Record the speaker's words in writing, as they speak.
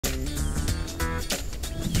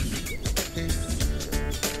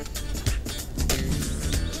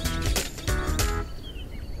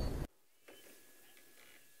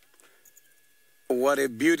What a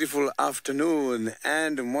beautiful afternoon,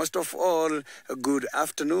 and most of all, a good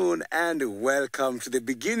afternoon and welcome to the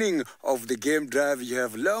beginning of the game drive you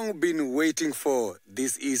have long been waiting for.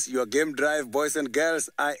 This is your game drive, boys and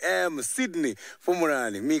girls. I am Sydney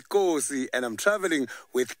Fumurani Mikosi, and I'm traveling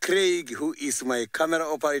with Craig, who is my camera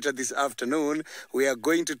operator this afternoon. We are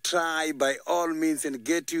going to try by all means and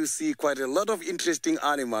get you see quite a lot of interesting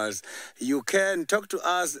animals. You can talk to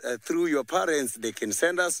us through your parents. They can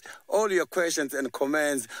send us all your questions and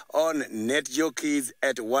comments on Nat Geo Kids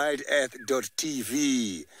at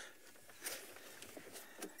wildearth.tv.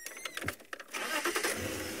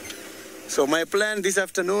 So my plan this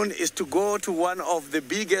afternoon is to go to one of the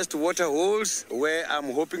biggest water holes where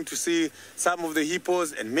I'm hoping to see some of the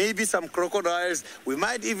hippos and maybe some crocodiles. We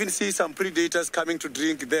might even see some predators coming to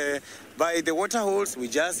drink there. By the water holes, we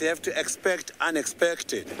just have to expect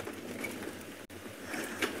unexpected.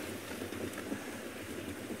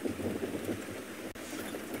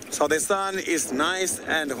 So the sun is nice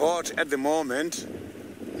and hot at the moment.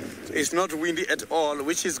 It's not windy at all,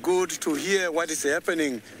 which is good to hear what is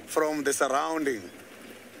happening from the surrounding.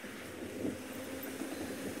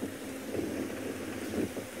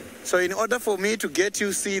 So in order for me to get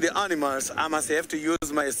you see the animals, I must have to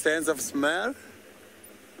use my sense of smell.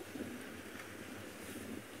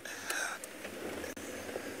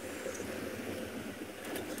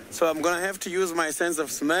 So I'm going to have to use my sense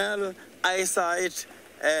of smell, eyesight,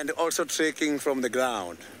 and also tracking from the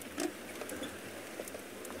ground.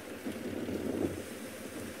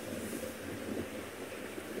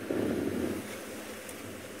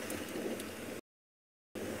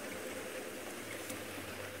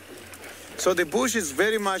 So the bush is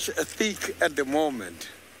very much thick at the moment.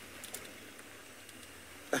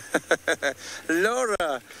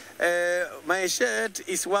 Laura, my shirt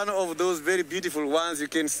is one of those very beautiful ones. You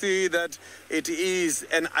can see that it is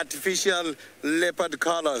an artificial leopard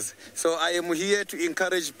colors. So I am here to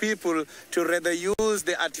encourage people to rather use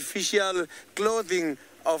the artificial clothing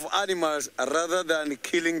of animals rather than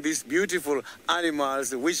killing these beautiful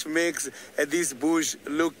animals, which makes this bush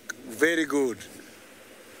look very good.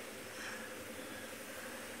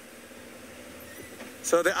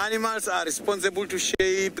 So the animals are responsible to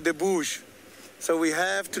shape the bush. So we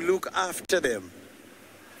have to look after them.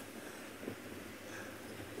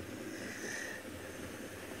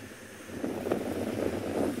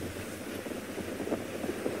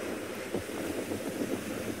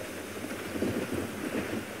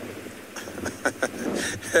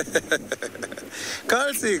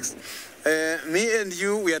 Carl Six, me and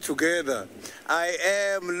you, we are together. I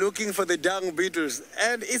am looking for the dung beetles,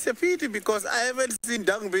 and it's a pity because I haven't seen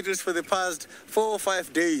dung beetles for the past 4 or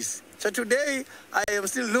 5 days. So today, I am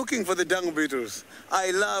still looking for the dung beetles.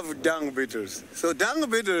 I love dung beetles. So dung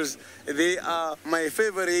beetles, they are my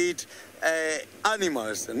favorite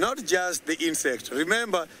animals, not just the insects.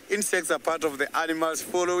 Remember, insects are part of the animals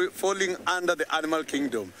falling under the animal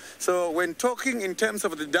kingdom. So when talking in terms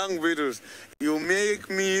of the dung beetles, you make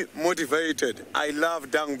me motivated. I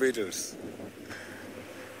love dung beetles.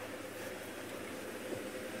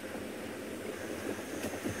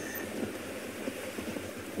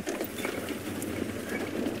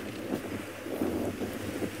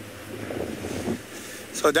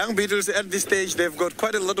 So dung beetles at this stage, they've got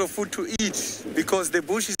quite a lot of food to eat because the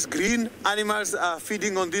bush is green. Animals are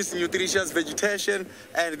feeding on this nutritious vegetation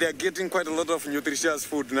and they're getting quite a lot of nutritious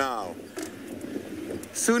food now.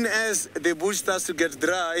 Soon as the bush starts to get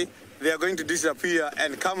dry, they are going to disappear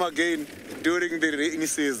and come again during the rainy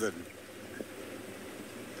season.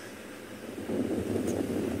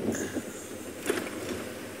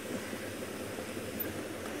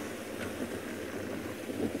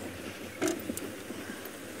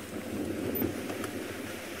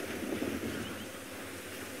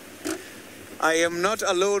 I am not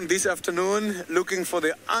alone this afternoon looking for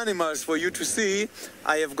the animals for you to see.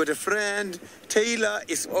 I have got a friend. Taylor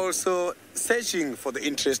is also searching for the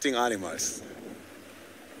interesting animals.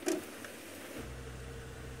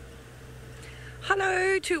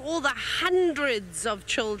 Hello to all the hundreds of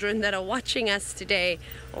children that are watching us today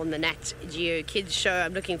on the Nat Geo Kids show.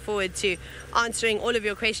 I'm looking forward to answering all of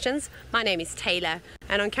your questions. My name is Taylor,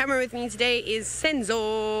 and on camera with me today is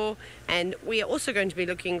Senzo, and we are also going to be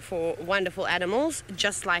looking for wonderful animals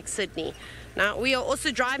just like Sydney. Now, we are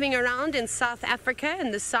also driving around in South Africa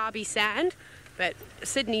in the Sabi sand, but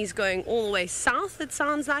Sydney's going all the way south, it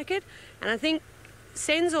sounds like it, and I think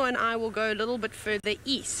Senzo and I will go a little bit further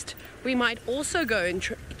east. We might also go and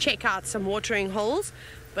check out some watering holes,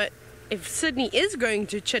 but if Sydney is going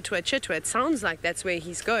to Chitwa, it sounds like that's where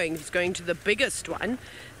he's going. He's going to the biggest one.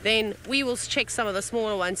 Then we will check some of the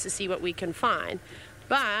smaller ones to see what we can find.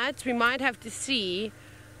 But we might have to see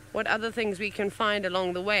what other things we can find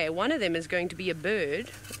along the way. One of them is going to be a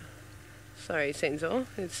bird. Sorry, Sensor.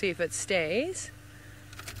 Let's see if it stays.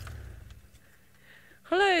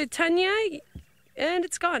 Hello, Tanya. And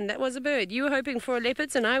it's gone. That was a bird. You were hoping for a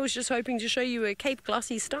leopards, and I was just hoping to show you a Cape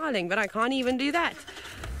Glossy starling, but I can't even do that.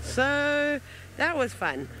 So that was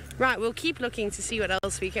fun. Right, we'll keep looking to see what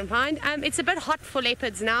else we can find. It's a bit hot for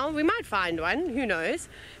leopards now. We might find one, who knows?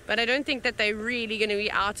 But I don't think that they're really going to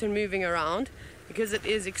be out and moving around because it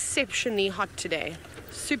is exceptionally hot today.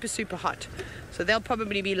 Super, super hot. So they'll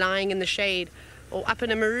probably be lying in the shade or up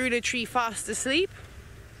in a marula tree fast asleep.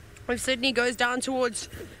 If Sydney goes down towards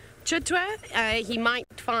Chitwa, he might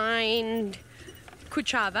find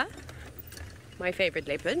Kuchava, my favorite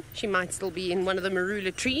leopard. She might still be in one of the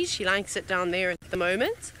marula trees. She likes it down there at the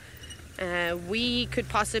moment. We could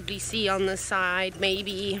possibly see on the side,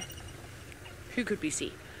 maybe, who could we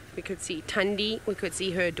see? We could see Tundi, we could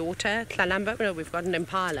see her daughter, Tlalamba. No, we've got an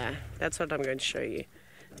impala. That's what I'm going to show you.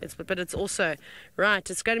 But it's also, right,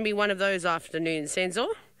 it's going to be one of those afternoons, Sensor,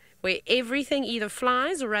 where everything either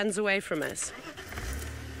flies or runs away from us.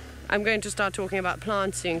 I'm going to start talking about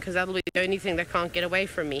plants soon because that'll be the only thing that can't get away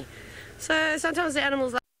from me. So sometimes the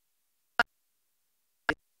animals like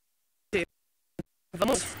to.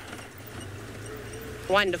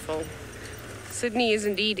 Wonderful. Sydney is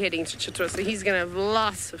indeed heading to Chitwa, so he's going to have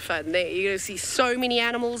lots of fun there. You're going to see so many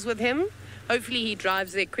animals with him. Hopefully he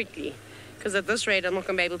drives there quickly, because at this rate I'm not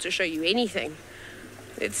going to be able to show you anything.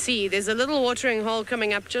 Let's see, there's a little watering hole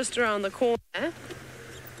coming up just around the corner.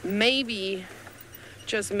 Maybe,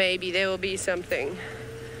 just maybe, there will be something.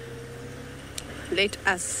 Let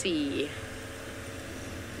us see.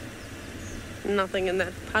 Nothing in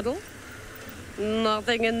that puddle.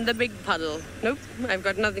 Nothing in the big puddle. Nope, I've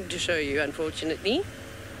got nothing to show you, unfortunately.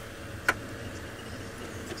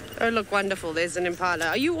 Oh, look, wonderful, there's an impala.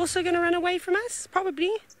 Are you also going to run away from us? Probably.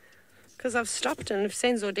 Because I've stopped, and if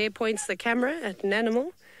Sensor dare points the camera at an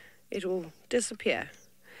animal, it will disappear.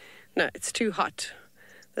 No, it's too hot.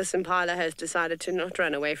 This impala has decided to not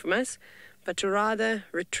run away from us, but to rather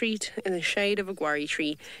retreat in the shade of a guarri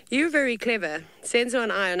tree. You're very clever. Sensor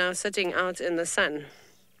and I are now sitting out in the sun,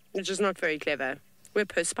 which is not very clever. We're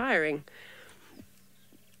perspiring.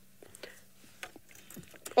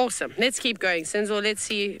 Awesome. Let's keep going, Sensor. Let's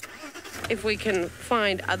see if we can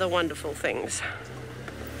find other wonderful things.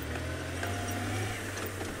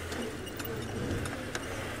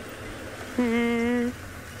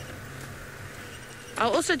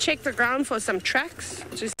 I'll also check the ground for some tracks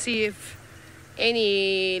to see if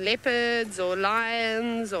any leopards or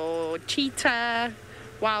lions or cheetah,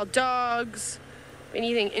 wild dogs,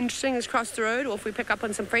 anything interesting has crossed the road, or if we pick up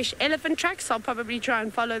on some fresh elephant tracks, I'll probably try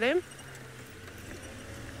and follow them.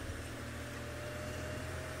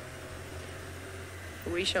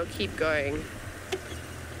 We shall keep going.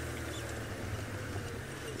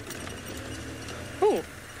 Oh,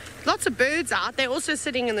 lots of birds out. They're also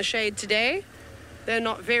sitting in the shade today. They're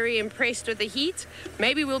not very impressed with the heat.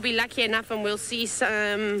 Maybe we'll be lucky enough and we'll see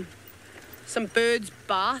some birds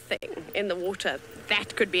bathing in the water.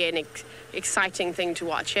 That could be an exciting thing to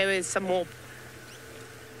watch. Here is some more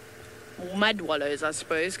mud wallows, I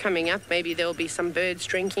suppose, coming up. Maybe there'll be some birds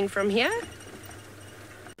drinking from here.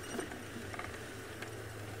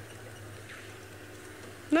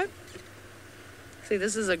 Nope. See,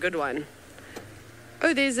 this is a good one.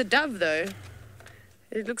 Oh, there's a dove, though.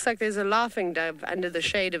 It looks like there's a laughing dove under the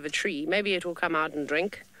shade of a tree. Maybe it will come out and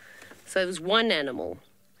drink. So there's one animal.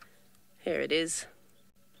 Here it is.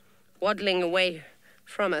 Waddling away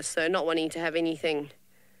from us, so not wanting to have anything.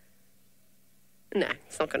 No,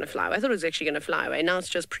 it's not going to fly away. I thought it was actually going to fly away. Now it's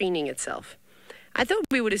just preening itself. I thought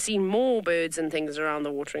we would have seen more birds and things around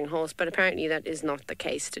the watering holes, but apparently that is not the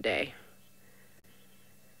case today.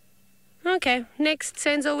 Okay, next,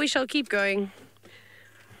 Sensor, we shall keep going.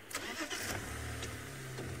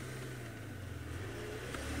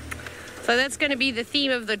 So that's going to be the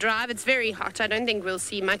theme of the drive. It's very hot. I don't think we'll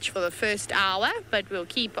see much for the first hour, but we'll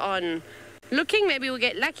keep on looking. Maybe we'll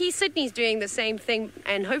get lucky. Sydney's doing the same thing,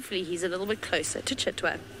 and hopefully he's a little bit closer to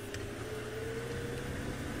Chitwa.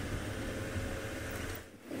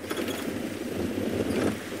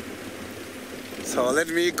 So let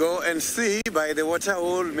me go and see by the water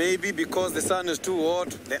hole. Maybe because the sun is too hot,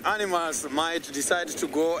 the animals might decide to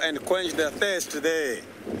go and quench their thirst there.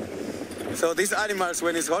 So these animals,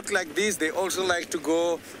 when it's hot like this, they also like to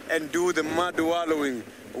go and do the mud wallowing,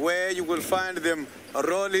 where you will find them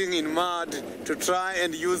rolling in mud to try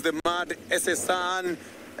and use the mud as a sun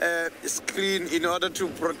screen in order to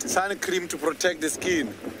sun cream to protect the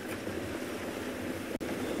skin.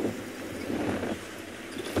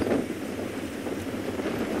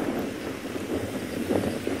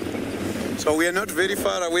 So we are not very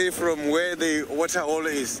far away from where the water hole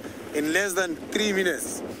is. In less than 3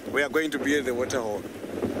 minutes, we are going to be at the water hole.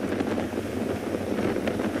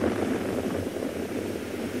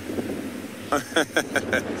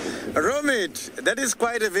 Romit, that is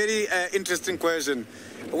quite a very interesting question.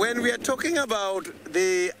 When we are talking about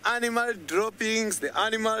the animal droppings, the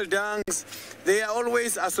animal dungs, they are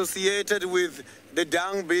always associated with the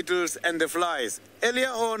dung beetles and the flies. Earlier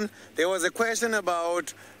on, there was a question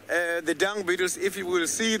about the dung beetles, if you will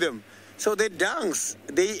see them. So the dungs,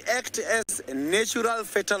 they act as natural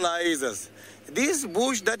fertilizers. This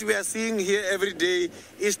bush that we are seeing here every day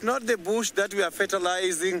is not the bush that we are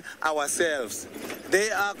fertilizing ourselves.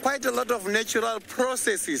 There are quite a lot of natural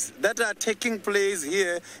processes that are taking place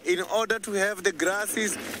here in order to have the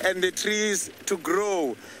grasses and the trees to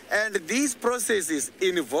grow. And these processes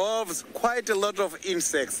involves quite a lot of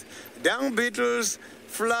insects. Dung beetles,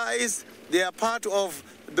 flies, they are part of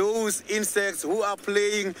those insects who are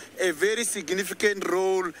playing a very significant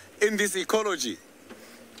role in this ecology.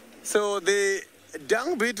 So the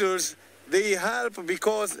dung beetles, they help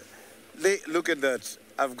because they, look at that.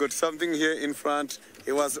 I've got something here in front.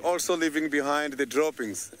 It was also leaving behind the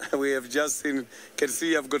droppings. We have just seen, can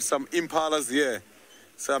see I've got some impalas here.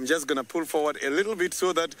 So I'm just gonna pull forward a little bit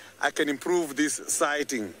so that I can improve this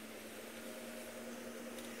sighting.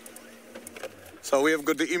 So we have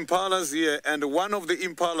got the impalas here, and one of the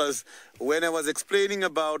impalas, when I was explaining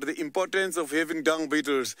about the importance of having dung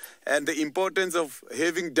beetles and the importance of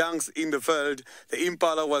having dungs in the field, the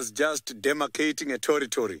impala was just demarcating a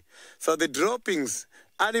territory. So the droppings,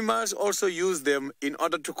 animals also use them in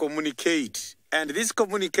order to communicate. And this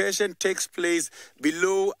communication takes place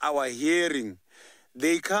below our hearing.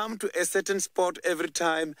 They come to a certain spot every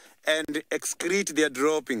time and excrete their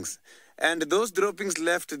droppings. And those droppings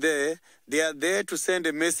left there, they are there to send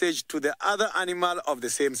a message to the other animal of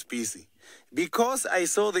the same species. Because I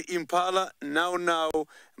saw the impala now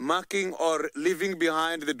marking or leaving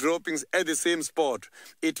behind the droppings at the same spot,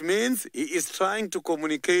 it means he is trying to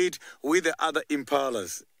communicate with the other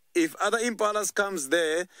impalas. If other impalas comes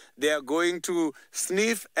there, they are going to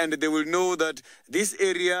sniff and they will know that this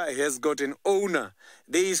area has got an owner.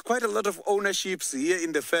 There is quite a lot of ownerships here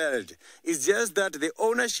in the field. It's just that the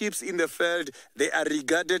ownerships in the field, they are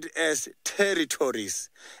regarded as territories.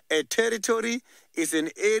 A territory is an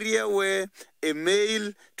area where a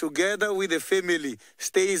male together with a family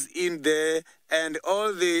stays in there and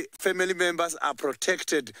all the family members are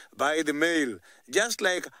protected by the male. Just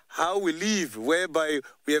like how we live, whereby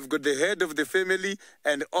we have got the head of the family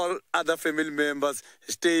and all other family members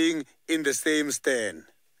staying in the same stand.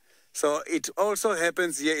 So it also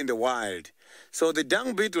happens here in the wild. So the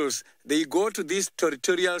dung beetles, they go to this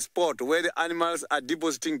territorial spot where the animals are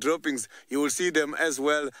depositing droppings. You will see them as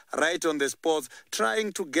well right on the spots,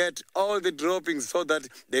 trying to get all the droppings so that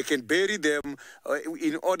they can bury them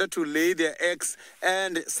in order to lay their eggs.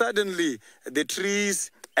 And suddenly the trees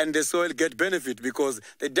and the soil get benefit because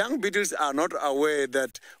the dung beetles are not aware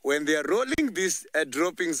that when they are rolling these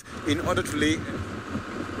droppings in order to lay,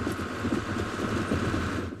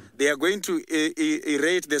 they are going to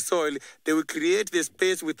aerate the soil. They will create the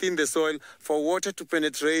space within the soil for water to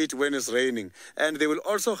penetrate when it's raining. And they will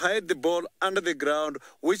also hide the ball under the ground,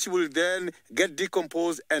 which will then get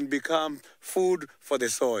decomposed and become food for the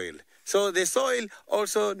soil. So the soil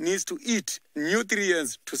also needs to eat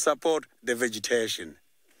nutrients to support the vegetation.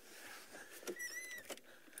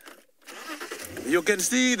 You can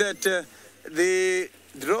see that the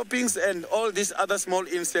droppings and all these other small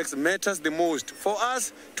insects matters the most for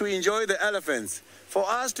us to enjoy the elephants, for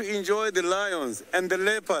us to enjoy the lions and the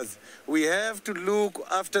leopards. We have to look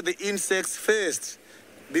after the insects first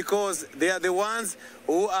because they are the ones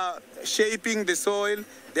who are shaping the soil.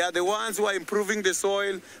 They are the ones who are improving the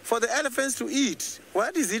soil for the elephants to eat.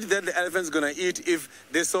 What is it that the elephant's going to eat if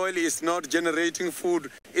the soil is not generating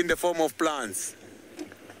food in the form of plants?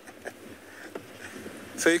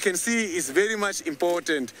 So you can see it's very much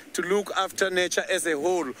important to look after nature as a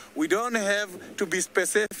whole. We don't have to be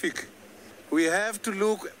specific. We have to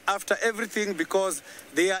look after everything because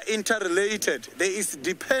they are interrelated. There is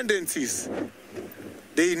dependencies.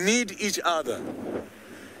 They need each other.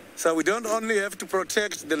 So we don't only have to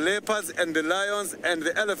protect the leopards and the lions and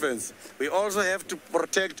the elephants. We also have to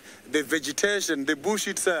protect the vegetation, the bush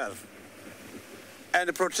itself,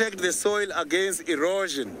 and protect the soil against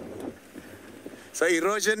erosion. So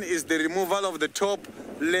erosion is the removal of the top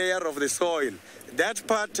layer of the soil. That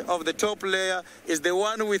part of the top layer is the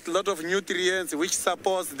one with a lot of nutrients which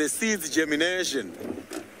supports the seeds germination.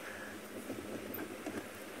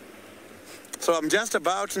 So I'm just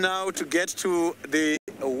about now to get to the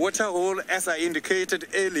water hole as I indicated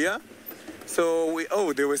earlier. So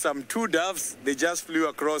there were some 2 doves. They just flew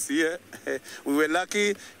across here. We were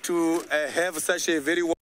lucky to have such a very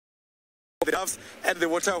the doves at the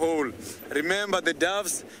water hole. Remember, the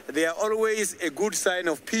doves, they are always a good sign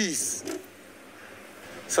of peace.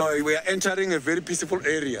 So we are entering a very peaceful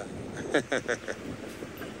area.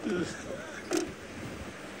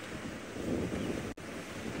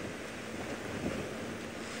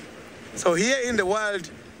 So here in the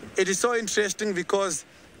wild, it is so interesting because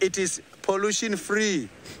it is pollution free.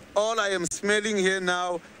 All I am smelling here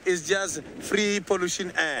now is just free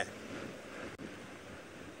pollution air.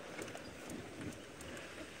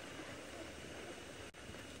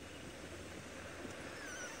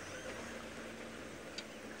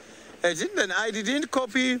 I didn't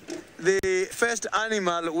copy the first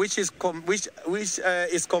animal, which is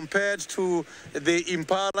compared to the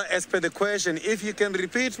impala as per the question. If you can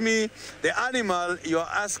repeat me the animal, you're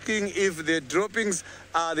asking if the droppings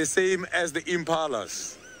are the same as the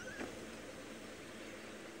impalas.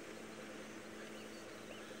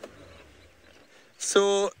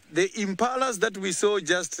 So the impalas that we saw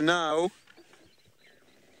just now,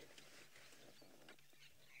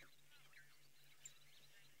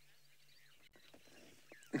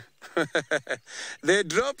 the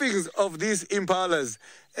droppings of these impalas,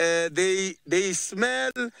 they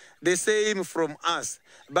smell the same from us,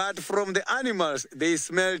 but from the animals, they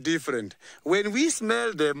smell different. When we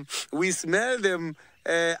smell them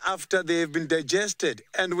after they've been digested,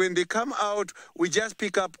 and when they come out, we just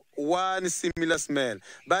pick up one similar smell.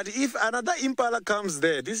 But if another impala comes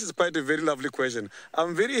there, this is quite a very lovely question.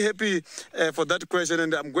 I'm very happy for that question,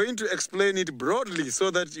 and I'm going to explain it broadly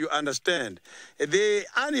so that you understand. The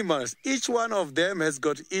animals, each one of them has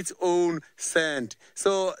got its own scent.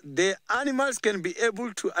 So the animals can be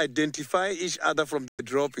able to identify each other from the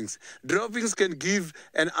droppings. Droppings can give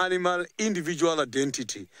an animal individual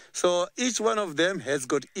identity. So each one of them has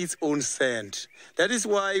got its own scent. That is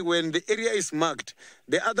why when the area is marked,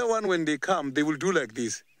 the other one, when they come, they will do like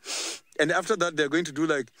this. And after that, they're going to do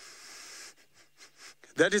like...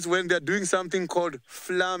 That is when they're doing something called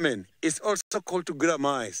flamen. It's also called to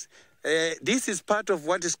gramise. This is part of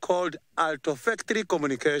what is called olfactory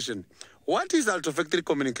communication. What is olfactory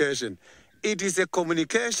communication? It is a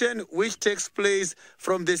communication which takes place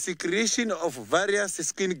from the secretion of various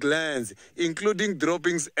skin glands, including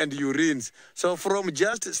droppings and urines. So from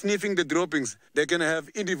just sniffing the droppings, they can have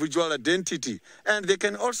individual identity. And they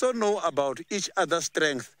can also know about each other's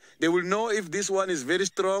strength. They will know if this one is very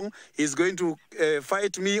strong, he's going to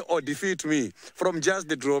fight me or defeat me from just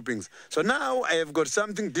the droppings. So now I have got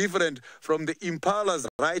something different from the impalas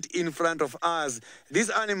right in front of us.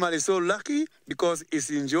 This animal is so lucky because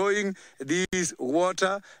it's enjoying this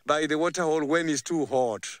water by the water hole when it's too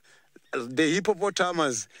hot. The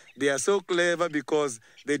hippopotamus, they are so clever because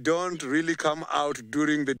they don't really come out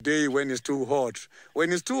during the day when it's too hot.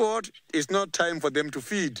 When it's too hot, it's not time for them to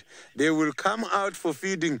feed. They will come out for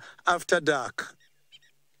feeding after dark.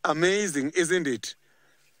 Amazing, isn't it?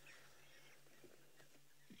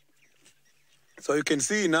 So you can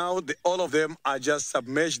see now all of them are just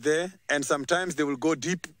submerged there, and sometimes they will go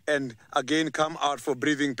deep and again come out for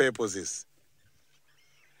breathing purposes.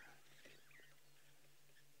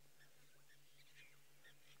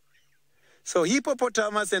 So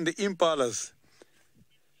hippopotamus and the impalas.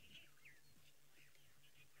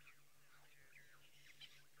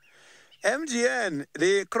 MGN,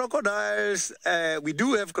 the crocodiles, we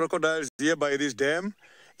do have crocodiles here by this dam.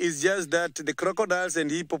 It's just that the crocodiles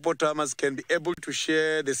and hippopotamus can be able to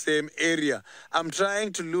share the same area. I'm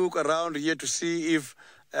trying to look around here to see if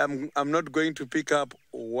I'm not going to pick up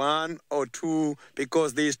one or two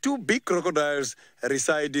because there's 2 big crocodiles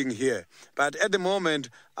residing here. But at the moment,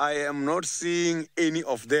 I am not seeing any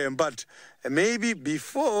of them. But maybe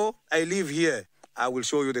before I leave here, I will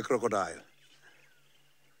show you the crocodile.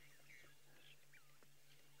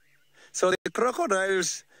 So the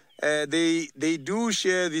crocodiles, they do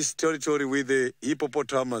share this territory with the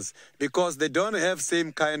hippopotamus because they don't have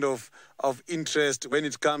same kind of interest when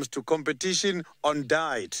it comes to competition on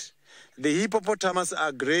diet. The hippopotamus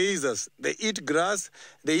are grazers. They eat grass.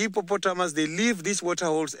 The hippopotamus, they leave these water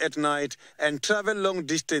holes at night and travel long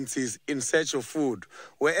distances in search of food.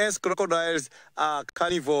 Whereas crocodiles are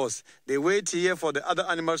carnivores. They wait here for the other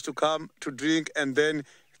animals to come to drink and then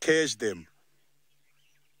catch them.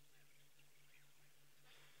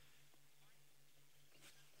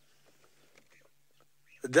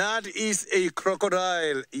 That is a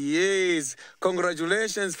crocodile. Yes.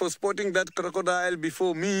 Congratulations for spotting that crocodile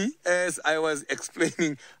before me as I was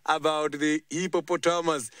explaining about the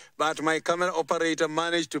hippopotamus. But my camera operator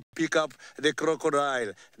managed to pick up the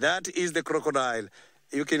crocodile. That is the crocodile.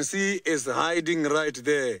 you can see is hiding right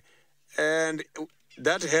there. And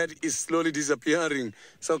that head is slowly disappearing.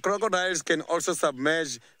 So crocodiles can also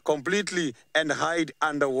submerge completely and hide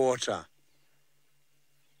underwater.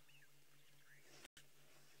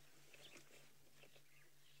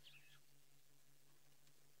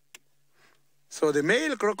 So the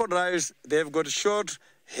male crocodiles, they've got short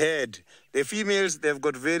head. The females, they've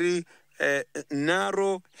got very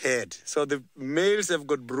narrow head. So the males have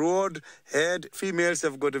got broad head, females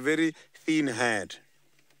have got a very thin head.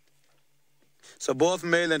 So both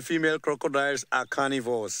male and female crocodiles are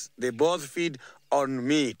carnivores. They both feed on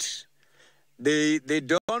meat. They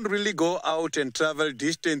don't really go out and travel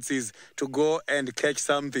distances to go and catch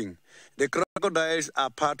something. The crocodiles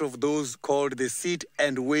are part of those called the sit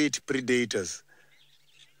and wait predators.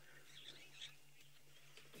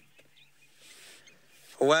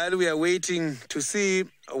 While we are waiting to see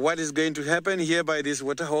what is going to happen here by this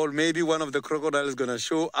waterhole, maybe one of the crocodiles is going to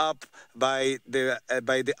show up by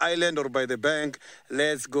the island or by the bank.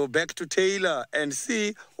 Let's go back to Taylor and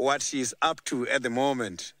see what she's up to at the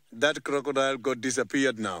moment. That crocodile got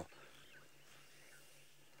disappeared now.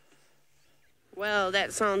 Well,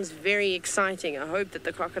 that sounds very exciting. I hope that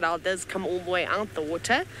the crocodile does come all the way out the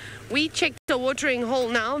water. We checked the watering hole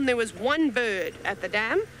now, and there was one bird at the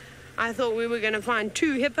dam. I thought we were going to find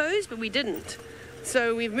 2 hippos, but we didn't.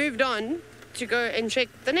 So we've moved on to go and check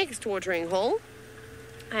the next watering hole.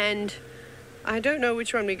 And I don't know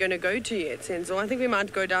which one we're going to go to yet, Senzo. I think we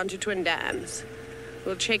might go down to Twin Dams.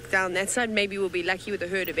 We'll check down that side. Maybe we'll be lucky with a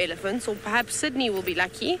herd of elephants, or perhaps Sydney will be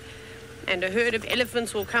lucky and a herd of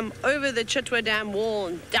elephants will come over the Chitwa Dam wall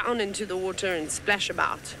and down into the water and splash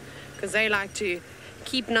about, because they like to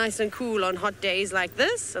keep nice and cool on hot days like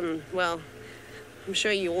this. And, well, I'm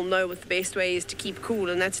sure you all know what the best way is to keep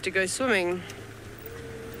cool, and that's to go swimming.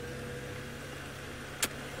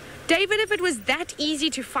 David, if it was that easy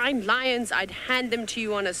to find lions, I'd hand them to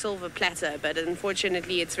you on a silver platter, but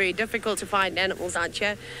unfortunately it's very difficult to find animals out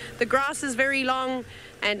here. The grass is very long,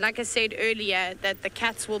 and like I said earlier, that the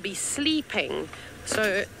cats will be sleeping,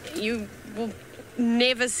 so you will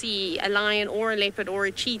never see a lion or a leopard or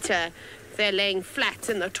a cheetah if they're laying flat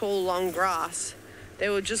in the tall, long grass. They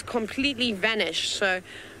will just completely vanish. So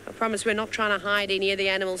I promise we're not trying to hide any of the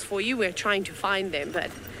animals for you. We're trying to find them, but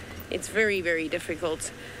it's very, very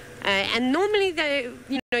difficult. And normally,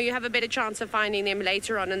 you have a better chance of finding them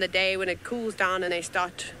later on in the day when it cools down and they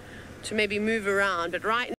start to maybe move around. But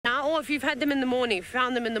right now, or if you've had them in the morning, if you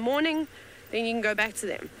found them in the morning, then you can go back to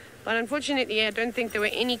them. But unfortunately, I don't think there were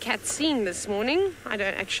any cats seen this morning. I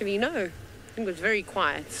don't actually know. I think it was very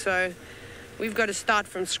quiet. So we've got to start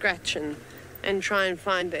from scratch and try and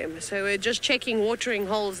find them. So we're just checking watering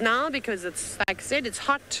holes now because it's, like I said, it's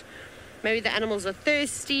hot. Maybe the animals are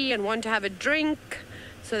thirsty and want to have a drink.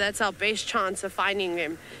 So that's our best chance of finding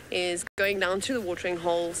them, is going down to the watering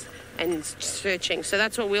holes and searching. So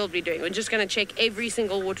that's what we'll be doing. We're just going to check every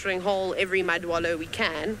single watering hole, every mud wallow we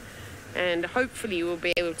can, and hopefully we'll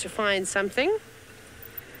be able to find something.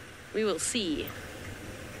 We will see.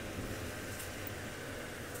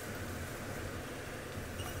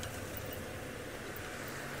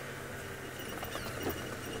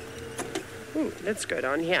 Ooh, let's go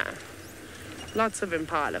down here. Lots of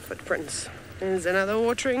impala footprints. There's another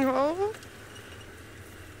watering hole.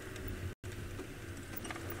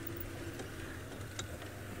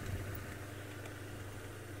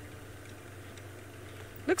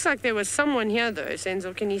 Looks like there was someone here though,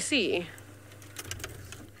 Senzo. Can you see?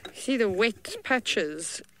 See the wet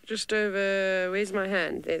patches just over... Where's my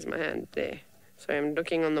hand? There's my hand there. Sorry, I'm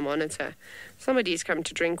looking on the monitor. Somebody's come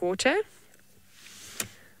to drink water.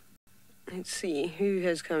 Let's see, who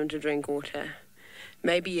has come to drink water?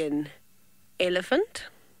 Maybe an elephant?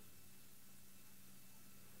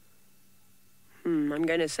 I'm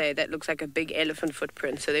going to say that looks like a big elephant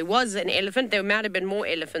footprint. So there was an elephant. There might have been more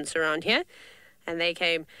elephants around here. And they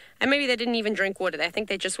came, and maybe they didn't even drink water. I think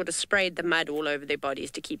they just would have sprayed the mud all over their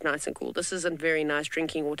bodies to keep nice and cool. This isn't very nice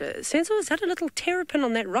drinking water. Senzo, is that a little terrapin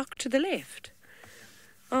on that rock to the left?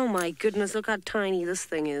 Oh my goodness, look how tiny this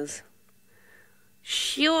thing is.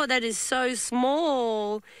 Sure, that is so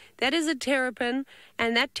small. That is a terrapin,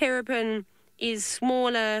 and that terrapin is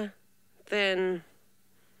smaller than,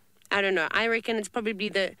 I don't know, I reckon it's probably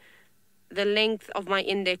the length of my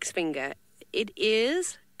index finger. It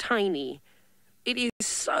is tiny. It is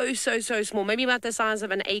so small, maybe about the size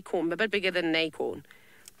of an acorn, but a bit bigger than an acorn.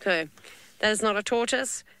 So that is not a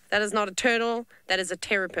tortoise, that is not a turtle, that is a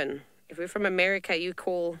terrapin. If we're from America, you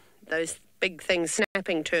call those big things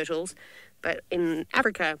snapping turtles, but in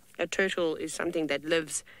Africa, a turtle is something that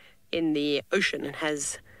lives in the ocean and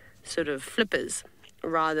has sort of flippers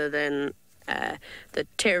rather than the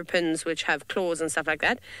terrapins, which have claws and stuff like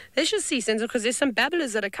that. Let's just see, Senzo, because there's some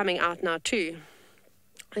babblers that are coming out now too.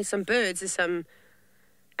 There's some birds. There's some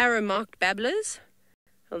arrow-marked babblers.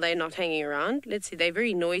 Well, they're not hanging around. Let's see. They're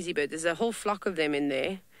very noisy birds. There's a whole flock of them in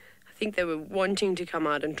there. I think they were wanting to come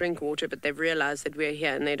out and drink water, but they've realized that we're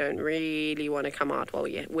here and they don't really want to come out while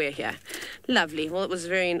we're here. Lovely. Well, it was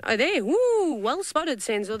very... Oh, there. Woo! Well spotted,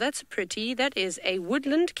 Senzo. That's pretty. That is a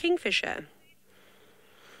woodland kingfisher.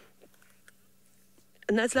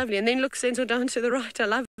 And that's lovely. And then look, Senzo, down to the right. I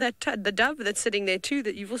love that the dove that's sitting there too,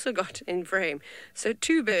 that you've also got in frame. So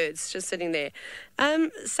 2 birds just sitting there.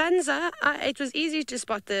 Sansa, it was easy to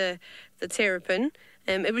spot the terrapin.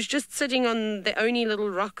 It was just sitting on the only little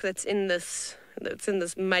rock that's in this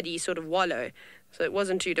muddy sort of wallow. So it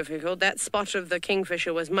wasn't too difficult. That spot of the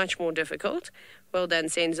kingfisher was much more difficult. Well done,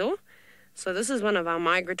 Senzo. So this is one of our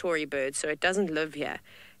migratory birds, so it doesn't live here.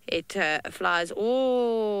 It flies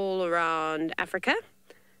all around Africa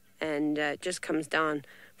and just comes down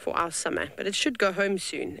for our summer. But it should go home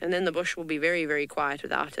soon, and then the bush will be very, very quiet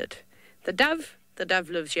without it. The dove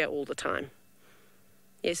lives here all the time.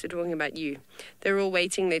 Yes, we're talking about you. They're all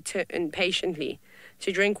waiting their turn patiently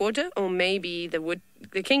to drink water, or maybe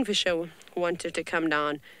the kingfisher wanted to come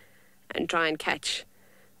down and try and catch,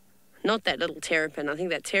 not that little terrapin. I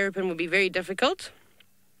think that terrapin would be very difficult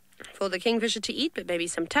for the kingfisher to eat, but maybe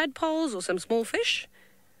some tadpoles or some small fish,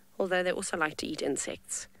 although they also like to eat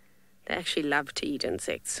insects. They actually love to eat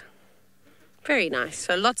insects. Very nice.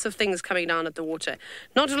 So lots of things coming down at the water.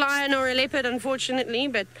 Not a lion or a leopard, unfortunately,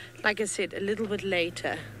 but like I said, a little bit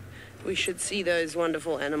later we should see those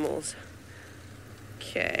wonderful animals.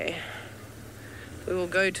 Okay. We will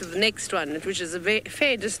go to the next one, which is a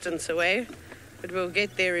fair distance away, but we'll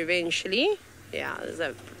get there eventually. Yeah, there's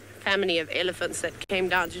a family of elephants that came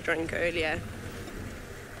down to drink earlier.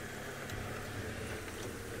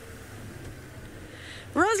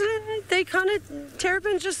 Rosalind,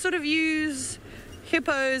 terrapins just sort of use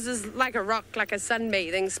hippos as like a rock, like a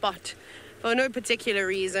sunbathing spot for no particular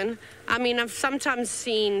reason. I mean, I've sometimes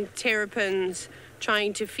seen terrapins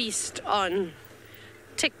trying to feast on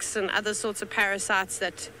ticks and other sorts of parasites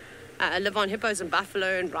that live on hippos and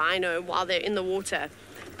buffalo and rhino while they're in the water.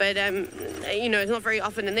 But, it's not very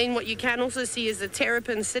often. And then what you can also see is the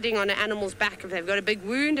terrapin sitting on an animal's back. If they've got a big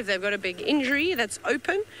wound, if they've got a big injury that's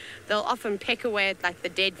open, they'll often peck away at, like, the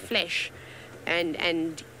dead flesh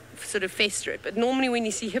and sort of fester it. But normally when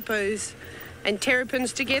you see hippos and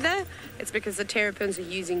terrapins together, it's because the terrapins are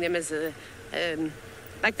using them as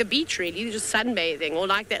like the beach, really. They're just sunbathing, or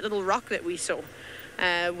like that little rock that we saw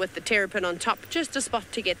with the terrapin on top, just a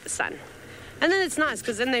spot to get the sun. And then it's nice,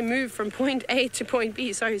 because then they move from point A to point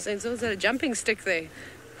B. Sorry, so it's also a jumping stick there.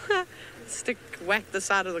 Stick whacked the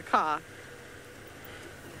side of the car.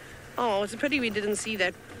 Oh, it's a pity we didn't see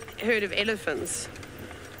that herd of elephants.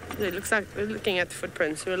 It looks like we're looking at the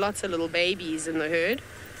footprints. There were lots of little babies in the herd.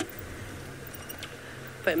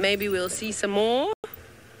 But maybe we'll see some more.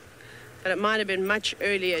 But it might have been much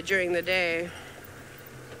earlier during the day.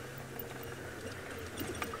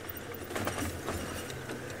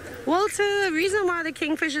 Walter, the reason why the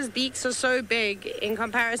kingfisher's beaks are so big in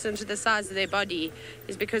comparison to the size of their body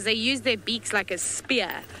is because they use their beaks like a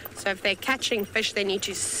spear. So if they're catching fish, they need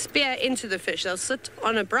to spear into the fish. They'll sit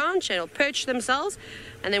on a branch and they'll perch themselves,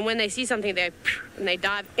 and then when they see something, they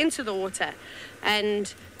dive into the water.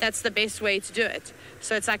 And that's the best way to do it.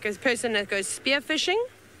 So it's like a person that goes spear fishing,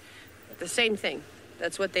 the same thing.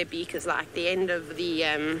 That's what their beak is like. The end of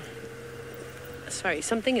the... Sorry,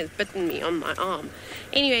 something has bitten me on my arm.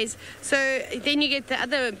 Anyways, so then you get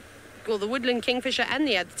the woodland kingfisher and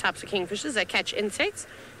the other types of kingfishers that catch insects.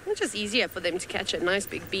 It's just easier for them to catch a nice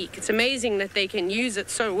big beak. It's amazing that they can use it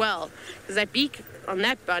so well, because that beak on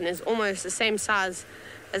that one is almost the same size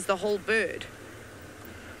as the whole bird.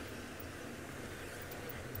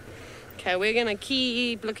 Okay, we're going to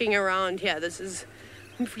keep looking around here. This is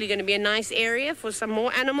hopefully going to be a nice area for some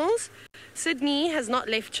more animals. Sydney has not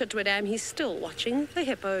left Chitwa Dam. He's still watching the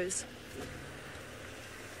hippos.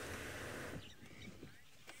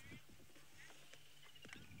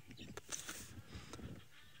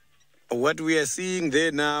 What we are seeing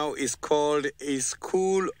there now is called a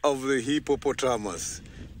school of the hippopotamus.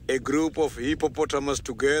 A group of hippopotamus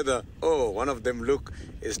together. Oh, one of them, look,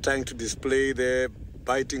 is trying to display their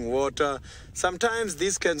biting water. Sometimes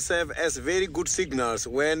this can serve as very good signals.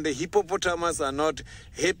 When the hippopotamus are not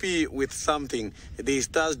happy with something, they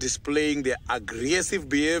start displaying their aggressive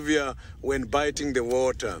behavior when biting the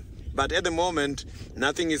water. But at the moment,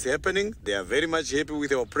 nothing is happening. They are very much happy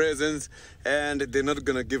with our presence, and they're not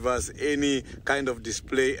going to give us any kind of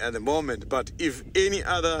display at the moment. But if any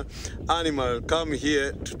other animal come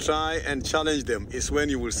here to try and challenge them, is when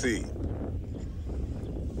you will see.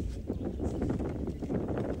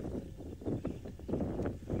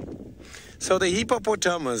 So the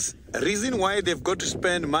hippopotamus, reason why they've got to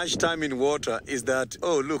spend much time in water is that,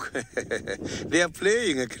 oh look, they are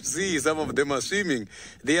playing. I can see some of them are swimming.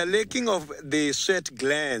 They are lacking of the sweat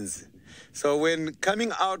glands. So when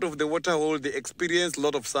coming out of the water hole, they experience a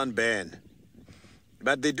lot of sunburn.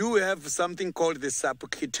 But they do have something called the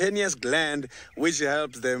subcutaneous gland, which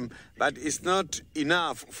helps them, but it's not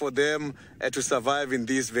enough for them to survive in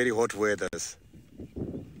these very hot weathers.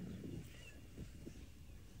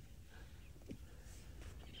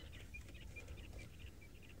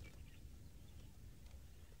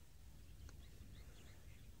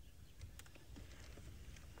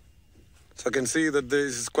 So I can see that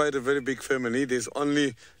this is quite a very big family. There's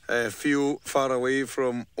only a few far away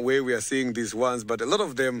from where we are seeing these ones, but a lot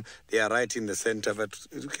of them, they are right in the center. But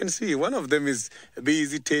you can see one of them is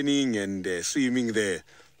busy tanning and swimming there.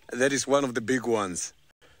 That is one of the big ones.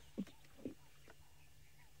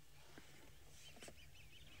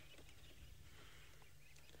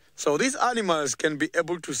 So these animals can be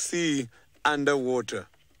able to see underwater.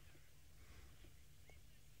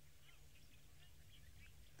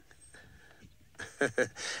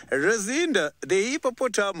 Rosinda, the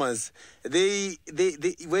hippopotamus,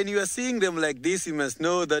 when you are seeing them like this, you must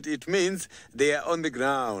know that it means they are on the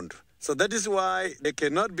ground. So that is why they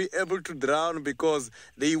cannot be able to drown, because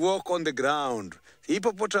they walk on the ground.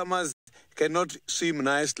 Hippopotamus cannot swim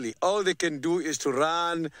nicely. All they can do is to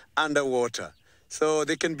run underwater. So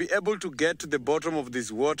they can be able to get to the bottom of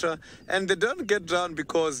this water, and they don't get drowned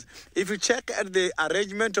because if you check at the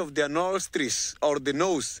arrangement of their nostrils or the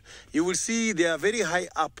nose, you will see they are very high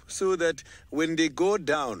up, so that when they go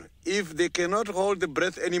down, if they cannot hold the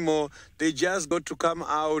breath anymore, they just got to come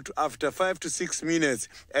out after 5 to 6 minutes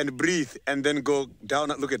and breathe and then go down.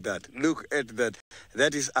 Look at that. Look at that.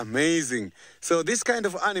 That is amazing. So these kind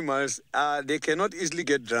of animals, they cannot easily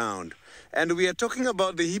get drowned. And we are talking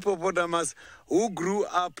about the hippopotamus who grew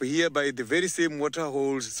up here by the very same water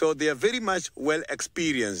holes, so they are very much well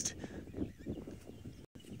experienced.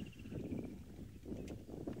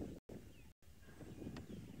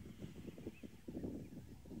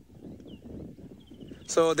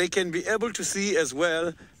 So they can be able to see as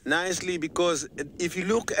well nicely, because if you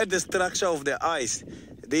look at the structure of their eyes,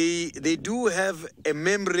 they do have a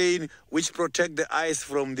membrane which protect the eyes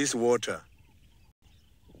from this water.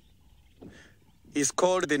 Is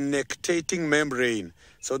called the nectating membrane.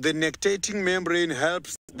 So the nectating membrane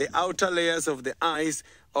helps the outer layers of the eyes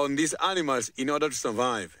on these animals in order to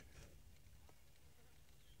survive.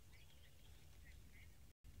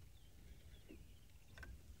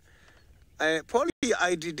 Polly,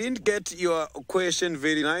 I didn't get your question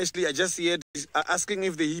very nicely. I just heard asking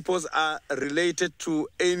if the hippos are related to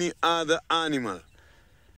any other animal.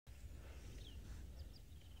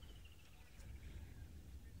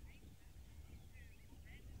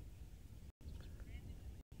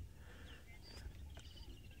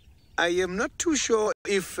 I am not too sure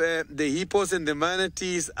if the hippos and the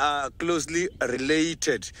manatees are closely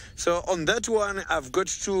related. So on that one, I've got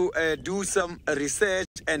to do some research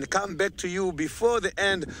and come back to you before the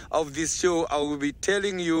end of this show. I will be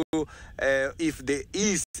telling you if there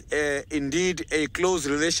is indeed a close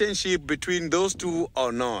relationship between those two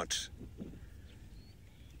or not.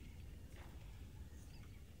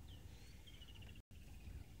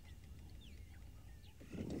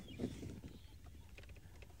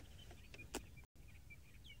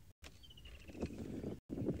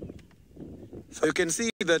 So you can see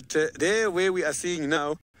that there where we are seeing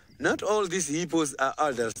now, not all these hippos are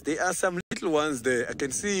adults. There are some little ones there. I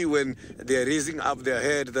can see when they are raising up their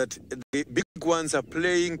head that the big ones are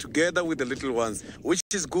playing together with the little ones, which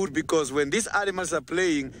is good, because when these animals are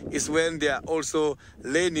playing is when they are also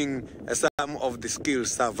learning some of the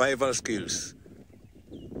skills, survival skills.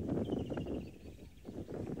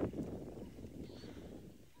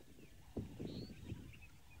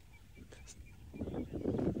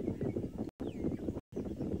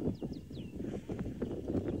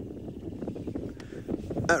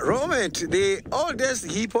 Robert, the oldest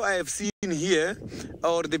hippo I have seen here,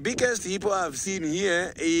 or the biggest hippo I have seen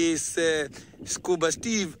here, is Scuba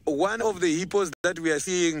Steve, one of the hippos that we are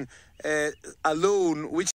seeing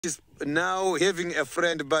alone, which is now having a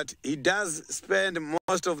friend, but he does spend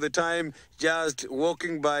most of the time just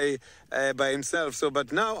walking by himself. So,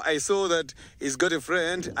 but now I saw that he's got a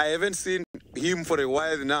friend. I haven't seen him for a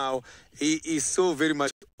while now. He is so very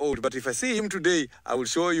much old. But if I see him today, I will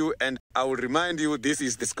show you and I will remind you this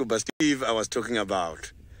is the scuba Steve I was talking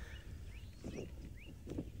about.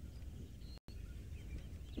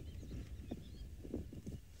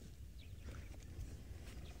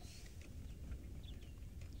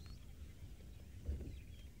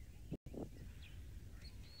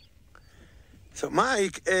 So,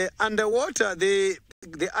 Mike, underwater, the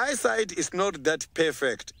eyesight is not that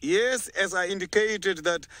perfect. Yes, as I indicated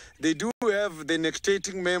that they do have the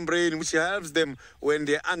nictitating membrane which helps them when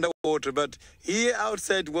they're underwater. But here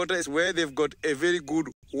outside water is where they've got a very good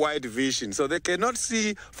wide vision. So they cannot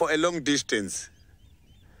see for a long distance.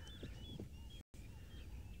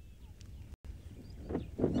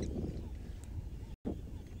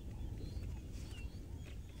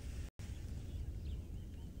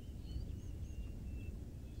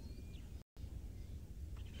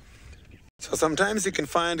 So sometimes you can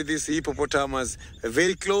find these hippopotamus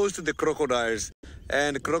very close to the crocodiles,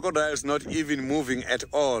 and crocodiles not even moving at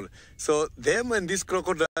all. So them and these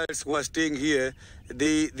crocodiles who are staying here,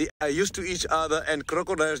 they are used to each other, and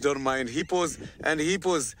crocodiles don't mind hippos, and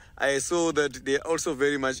hippos, I saw that they are also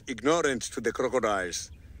very much ignorant to the crocodiles.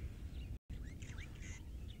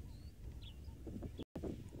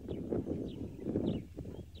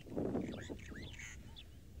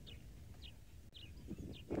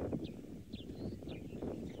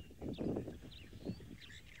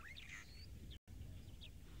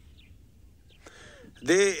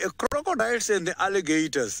 The crocodiles and the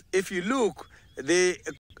alligators, if you look, the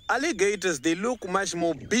alligators, they look much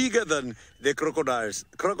more bigger than the crocodiles.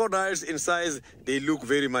 Crocodiles in size, they look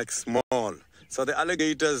very much small. So the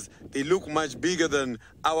alligators, they look much bigger than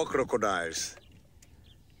our crocodiles.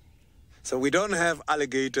 So we don't have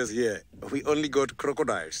alligators here. We only got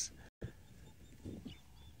crocodiles.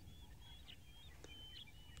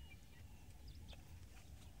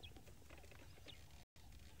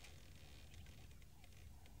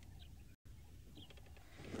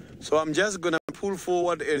 So I'm just going to pull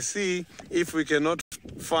forward and see if we cannot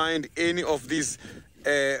find any of these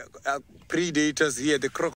predators here, the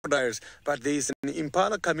crocodiles. But there is an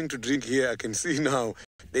impala coming to drink here. I can see now.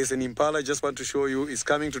 There's an impala, just want to show you, is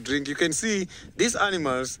coming to drink. You can see these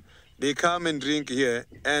animals, they come and drink here.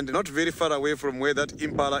 And not very far away from where that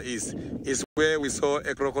impala is where we saw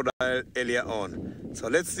a crocodile earlier on. So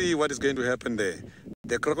let's see what is going to happen there.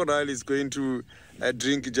 The crocodile is going to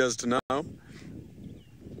drink just now.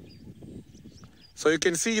 So you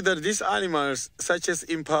can see that these animals, such as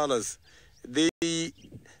impalas, they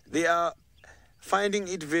are finding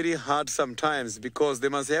it very hard sometimes because they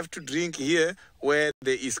must have to drink here where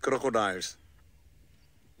there is crocodiles.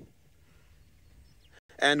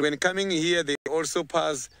 And when coming here, they also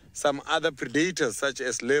pass some other predators such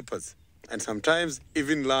as leopards and sometimes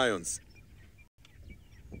even lions.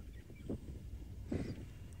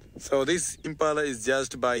 So this impala is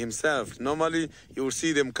just by himself. Normally, you will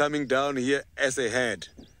see them coming down here as a herd.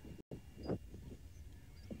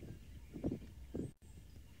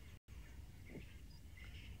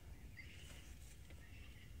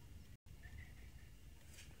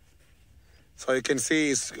 So you can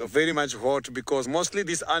see it's very much hot because mostly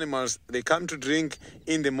these animals, they come to drink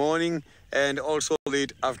in the morning and also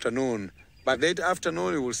late afternoon. But late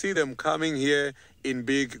afternoon, you will see them coming here in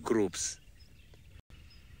big groups.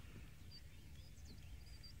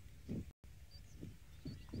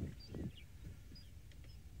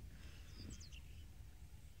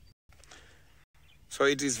 So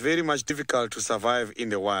it is very much difficult to survive in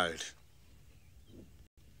the wild.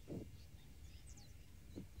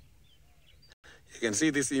 You can see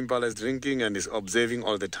this impala is drinking and is observing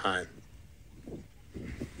all the time.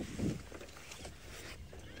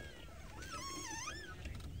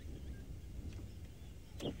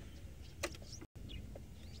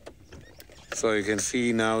 So you can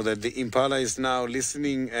see now that the impala is now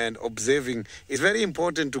listening and observing. It's very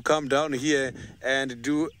important to come down here and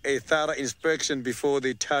do a thorough inspection before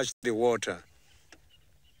they touch the water.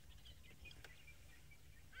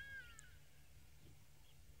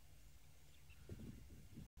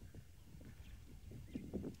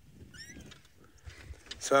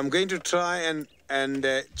 So I'm going to try and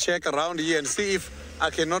check around here and see if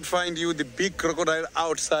I cannot find you the big crocodile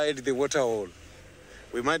outside the water hole.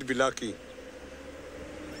 We might be lucky.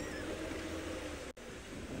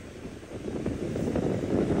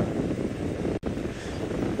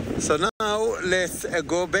 So now let's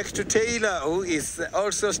go back to Taylor, who is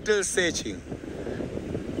also still searching.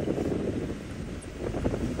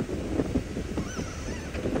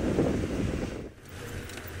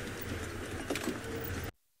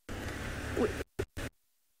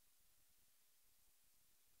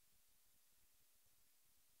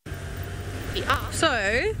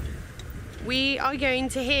 So we are going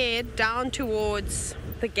to head down towards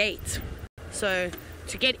the gate. So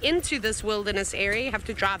to get into this wilderness area, you have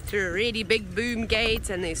to drive through a really big boom gate,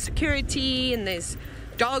 and there's security, and there's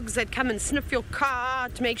dogs that come and sniff your car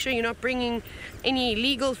to make sure you're not bringing any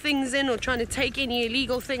illegal things in or trying to take any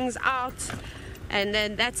illegal things out. And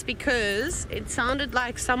then that's because it sounded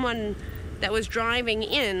like someone that was driving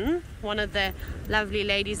in, one of the lovely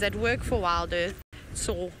ladies that work for Wild Earth,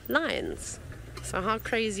 saw lions. So how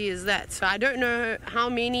crazy is that? So I don't know how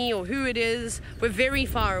many or who it is. We're very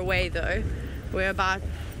far away though. We're about,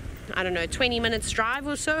 I don't know, 20 minutes drive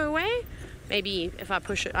or so away. Maybe if I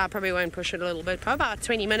push it, I probably won't push it a little bit, probably about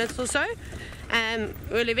 20 minutes or so.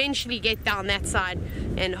 We'll eventually get down that side,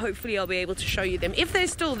 and hopefully I'll be able to show you them if they're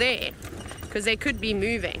still there, because they could be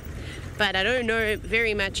moving. But I don't know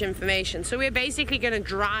very much information. So we're basically going to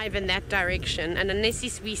drive in that direction, and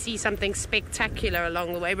unless we see something spectacular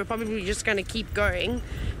along the way, we're probably just going to keep going,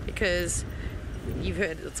 because you've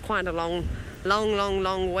heard it's quite a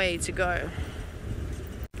long way to go.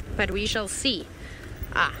 But we shall see.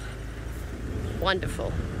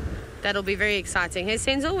 Wonderful. That'll be very exciting. Hey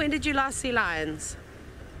Senzo, when did you last see lions?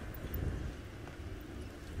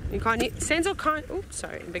 You can't. Senzo can't. Oh,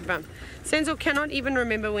 sorry, big bump. Senzo cannot even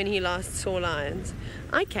remember when he last saw lions.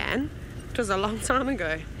 I can. It was a long time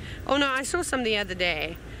ago. Oh no, I saw some the other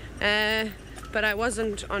day, but I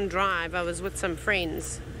wasn't on drive. I was with some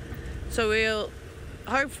friends. So we'll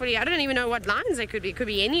hopefully. I don't even know what lions they could be. It could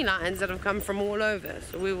be any lions that have come from all over.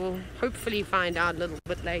 So we will hopefully find out a little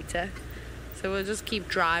bit later. So we'll just keep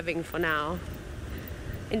driving for now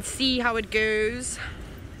and see how it goes.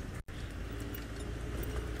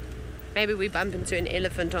 Maybe we bump into an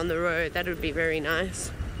elephant on the road. That would be very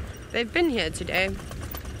nice. They've been here today.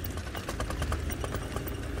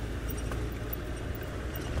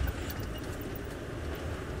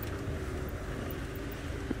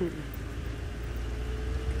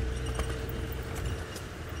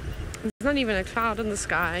 There's not even a cloud in the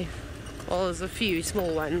sky. Well, there's a few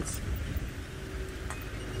small ones.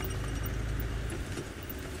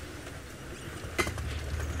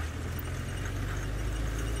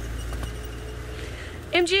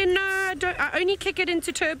 MG, no, I only kick it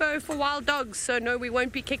into turbo for wild dogs, so no, we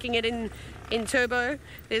won't be kicking it in turbo.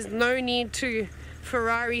 There's no need to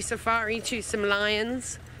Ferrari safari to some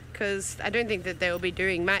lions, because I don't think that they'll be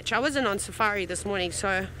doing much. I wasn't on safari this morning,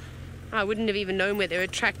 so I wouldn't have even known where there were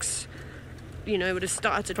tracks, you know, would have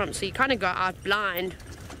started from, so you kind of go out blind.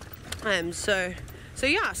 So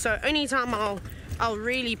yeah, so only time I'll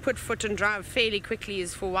really put foot and drive fairly quickly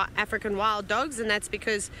is for African wild dogs, and that's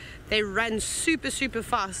because they run super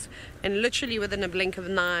fast, and literally within a blink of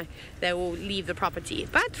an eye they will leave the property.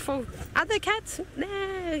 But for other cats, nah,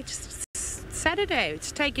 just Saturday,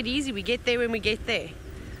 just take it easy. We get there when we get there,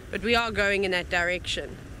 but we are going in that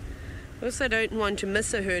direction. I also don't want to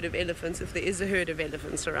miss a herd of elephants if there is a herd of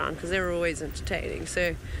elephants around, because they're always entertaining,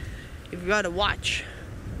 so you've got to watch.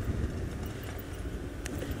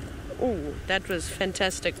 Oh, that was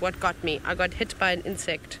fantastic. What got me? I got hit by an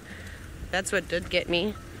insect. That's what did get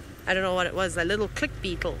me. I don't know what it was. A little click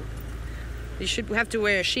beetle. You should have to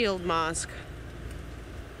wear a shield mask.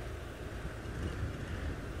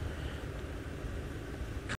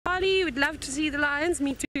 Carly would love to see the lions.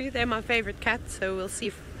 Me too. They're my favorite cats. So we'll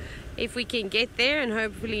see if we can get there and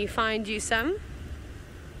hopefully find you some.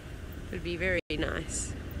 It would be very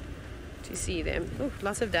nice to see them. Oh,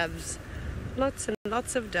 lots of doves. Lots and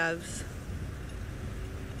lots of doves.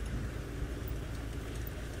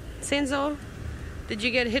 Senzo, did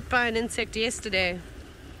you get hit by an insect yesterday?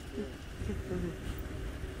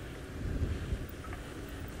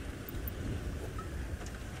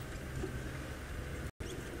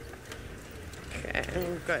 Okay,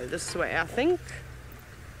 we'll go this way, I think.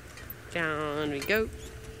 Down we go.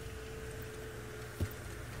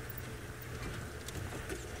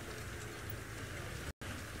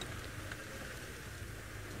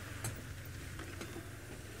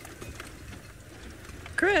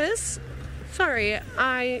 Chris, sorry,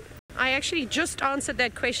 I actually just answered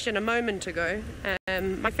that question a moment ago.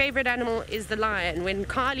 My favorite animal is the lion. When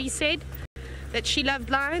Carly said that she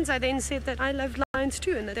loved lions, I then said that I love lions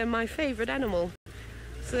too, and that they're my favorite animal.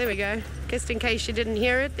 So there we go. Just in case you didn't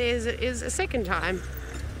hear it, there is a second time.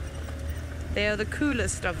 They are the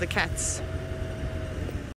coolest of the cats.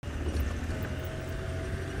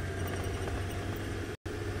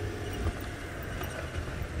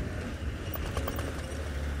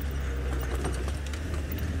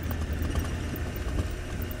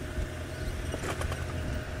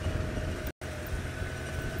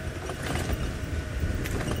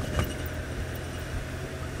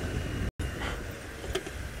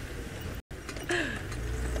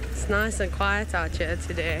 nice and quiet out here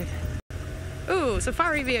today. Ooh,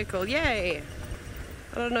 safari vehicle, yay!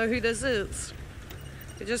 I don't know who this is.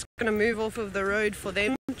 We're just gonna move off of the road for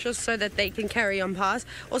them, just so that they can carry on past.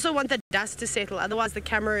 Also want the dust to settle, otherwise the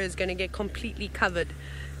camera is gonna get completely covered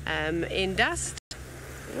in dust.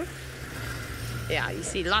 Yeah, you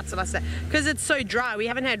see lots and lots of that. Because it's so dry, we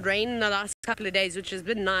haven't had rain in the last couple of days, which has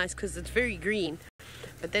been nice because it's very green.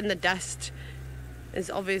 But then the dust is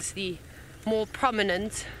obviously more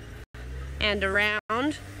prominent and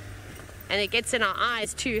around, and it gets in our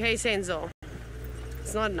eyes too, hey Senzo?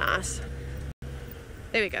 It's not nice.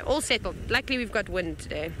 There we go, all settled. Luckily we've got wind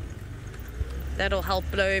today. That'll help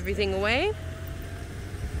blow everything away.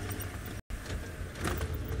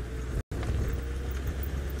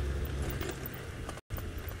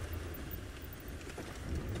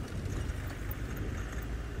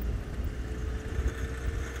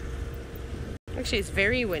 Actually, it's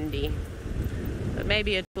very windy, but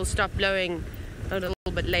maybe it will stop blowing a little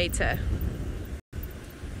bit later.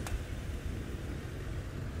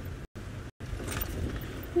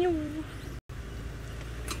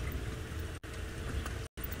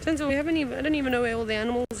 Since we haven't even, I don't even know where all the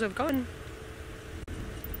animals have gone.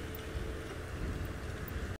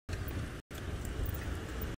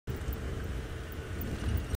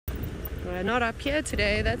 We're not up here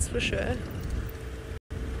today, that's for sure.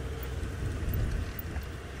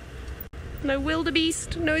 No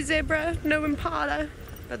wildebeest, no zebra, no impala,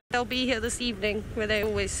 but they'll be here this evening where they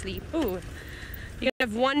always sleep. Ooh, you can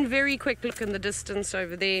have one very quick look in the distance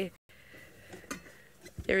over there.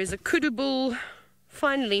 There is a kudu bull,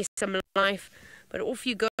 finally some life, but off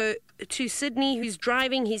you go to Sydney, who's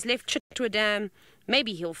driving. He's left Chick to a dam.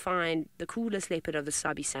 Maybe he'll find the coolest leopard of the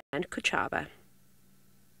Sabi Sand, Kuchaba.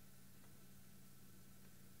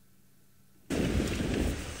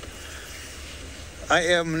 I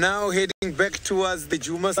am now heading back towards the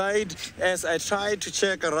Juma side as I tried to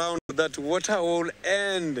check around that waterhole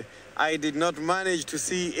and I did not manage to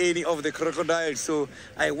see any of the crocodiles. So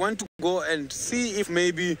I want to go and see if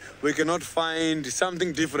maybe we cannot find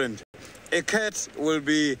something different. A cat will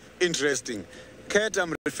be interesting. Cat,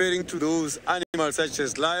 I'm referring to those animals such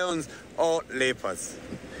as lions or leopards.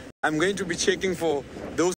 I'm going to be checking for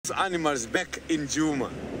those animals back in Juma.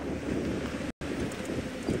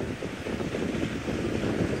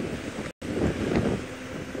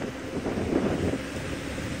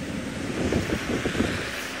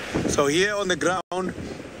 So here on the ground,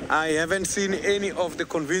 I haven't seen any of the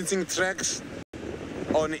convincing tracks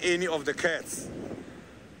on any of the cats.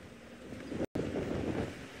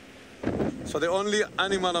 So the only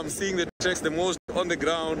animal I'm seeing that tracks the most on the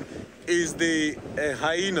ground is the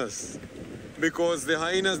hyenas. Because the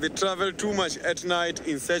hyenas, they travel too much at night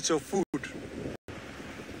in search of food.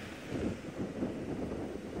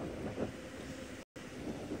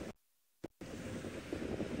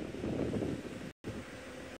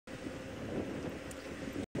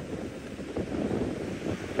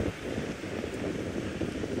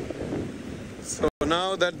 So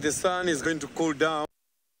now that the sun is going to cool down,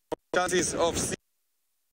 chances of seeing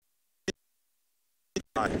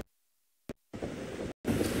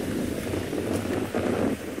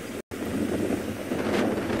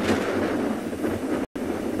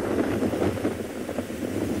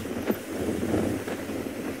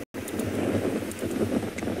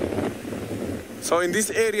So in this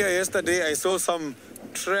area yesterday I saw some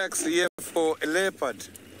tracks here for a leopard.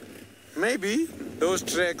 Maybe those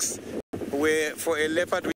tracks were for a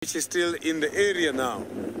leopard which is still in the area now.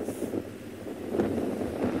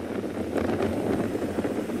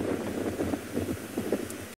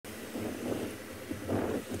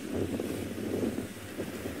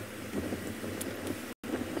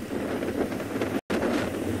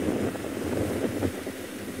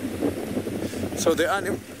 So the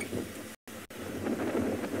animal.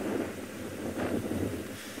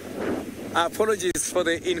 Apologies for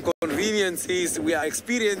the inconveniences. We are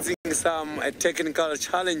experiencing some technical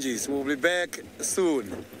challenges. We'll be back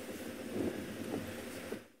soon.